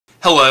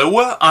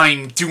Hello,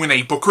 I'm doing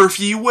a book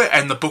review,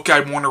 and the book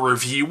I want to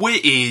review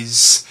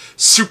is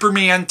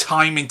Superman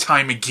Time and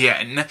Time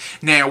Again.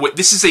 Now,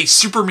 this is a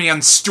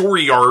Superman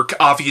story arc,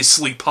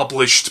 obviously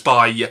published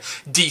by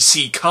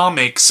DC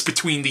Comics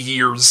between the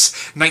years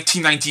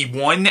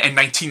 1991 and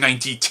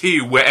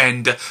 1992,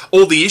 and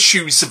all the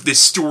issues of this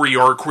story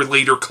arc were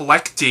later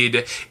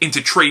collected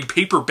into trade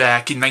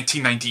paperback in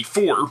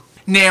 1994.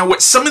 Now,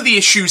 some of the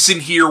issues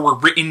in here were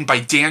written by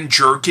Dan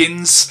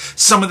Jurgens,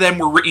 some of them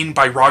were written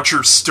by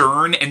Roger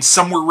Stern, and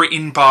some were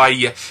written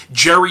by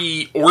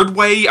Jerry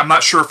Ordway. I'm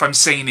not sure if I'm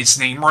saying his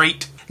name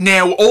right.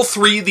 Now, all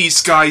three of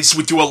these guys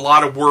would do a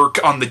lot of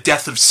work on the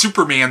Death of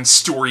Superman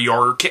story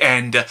arc,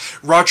 and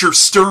Roger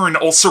Stern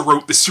also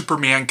wrote the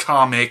Superman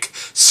comic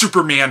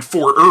Superman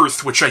for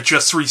Earth, which I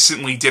just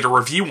recently did a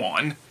review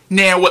on.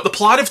 Now, the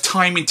plot of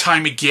Time and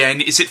Time Again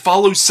is it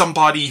follows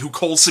somebody who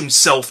calls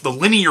himself the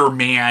Linear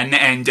Man,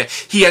 and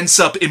he ends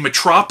up in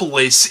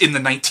Metropolis in the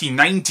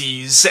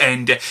 1990s,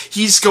 and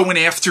he's going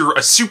after a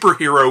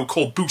superhero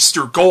called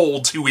Booster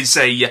Gold, who is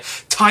a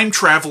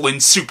time-traveling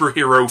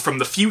superhero from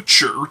the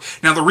future.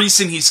 Now, the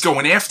reason he's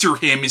going after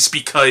him is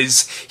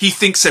because he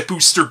thinks that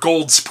Booster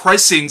Gold's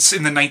presence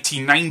in the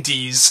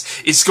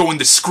 1990s is going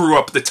to screw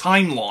up the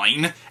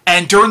timeline.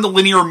 And during the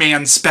Linear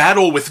Man's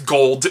battle with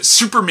Gold,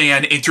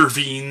 Superman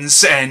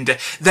intervenes, and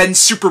then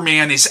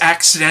Superman is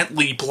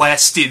accidentally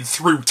blasted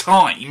through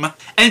time.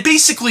 And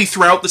basically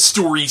throughout the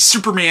story,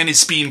 Superman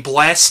is being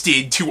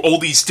blasted to all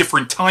these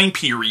different time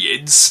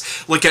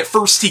periods. Like, at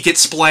first he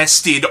gets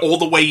blasted all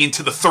the way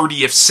into the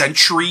 30th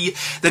century,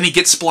 then he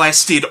gets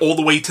blasted all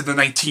the way to the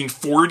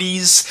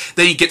 1940s,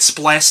 then he gets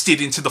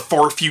blasted into the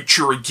far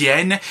future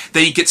again,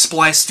 then he gets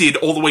blasted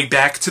all the way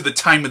back to the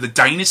time of the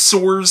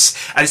dinosaurs.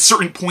 At a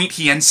certain point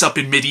he ends up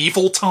in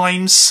medieval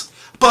times.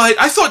 But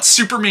I thought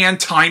Superman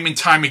Time and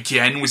Time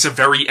Again was a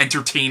very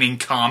entertaining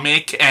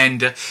comic,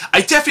 and I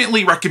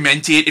definitely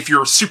recommend it if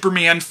you're a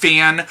Superman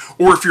fan,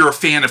 or if you're a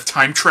fan of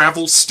time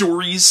travel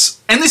stories.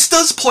 And this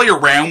does play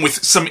around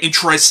with some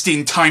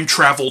interesting time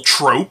travel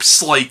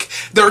tropes. Like,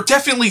 there are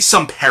definitely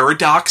some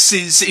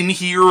paradoxes in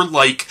here,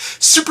 like,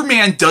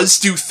 Superman does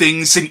do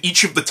things in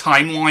each of the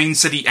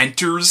timelines that he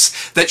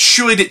enters that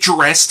should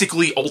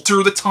drastically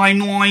alter the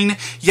timeline,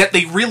 yet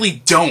they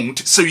really don't,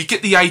 so you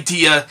get the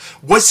idea,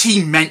 was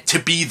he meant to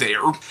be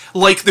there?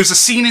 Like, there's a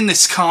scene in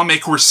this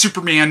comic where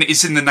Superman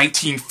is in the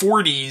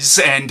 1940s,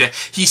 and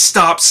he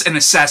stops an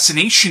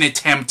assassination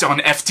attempt on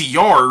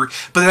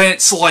FDR, but then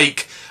it's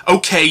like,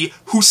 okay,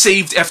 who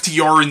saved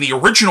FDR in the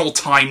original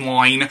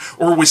timeline,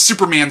 or was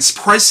Superman's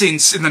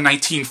presence in the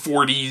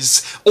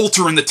 1940s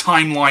altering the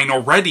timeline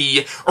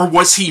already, or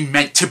was he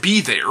meant to be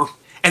there?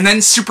 And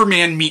then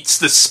Superman meets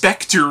the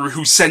Spectre,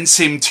 who sends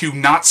him to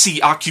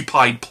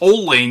Nazi-occupied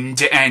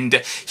Poland, and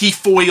he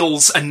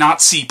foils a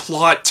Nazi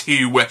plot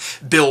to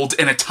build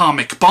an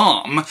atomic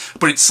bomb,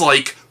 but it's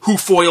like, who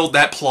foiled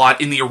that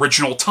plot in the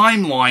original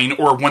timeline,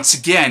 or once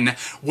again,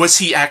 was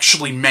he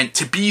actually meant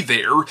to be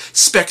there?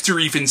 Spectre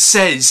even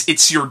says,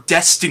 it's your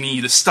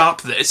destiny to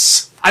stop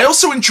this. I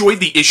also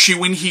enjoyed the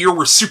issue in here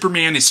where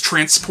Superman is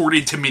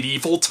transported to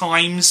medieval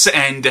times,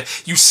 and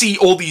you see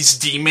all these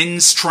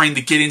demons trying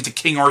to get into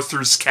King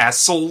Arthur's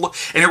castle,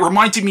 and it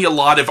reminded me a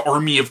lot of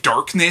Army of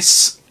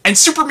Darkness. And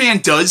Superman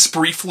does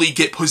briefly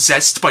get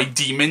possessed by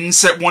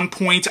demons at one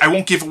point. I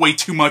won't give away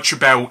too much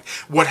about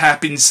what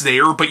happens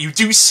there, but you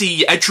do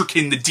see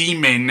Etrigan the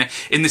Demon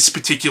in this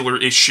particular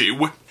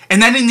issue.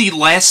 And then in the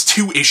last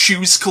two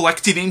issues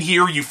collected in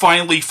here, you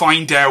finally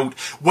find out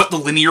what the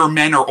Linear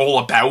Men are all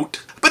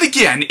about. But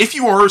again, if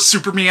you are a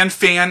Superman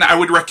fan, I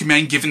would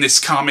recommend giving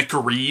this comic a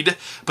read.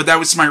 But that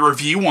was my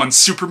review on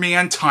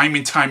Superman Time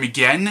and Time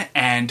Again,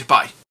 and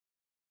bye.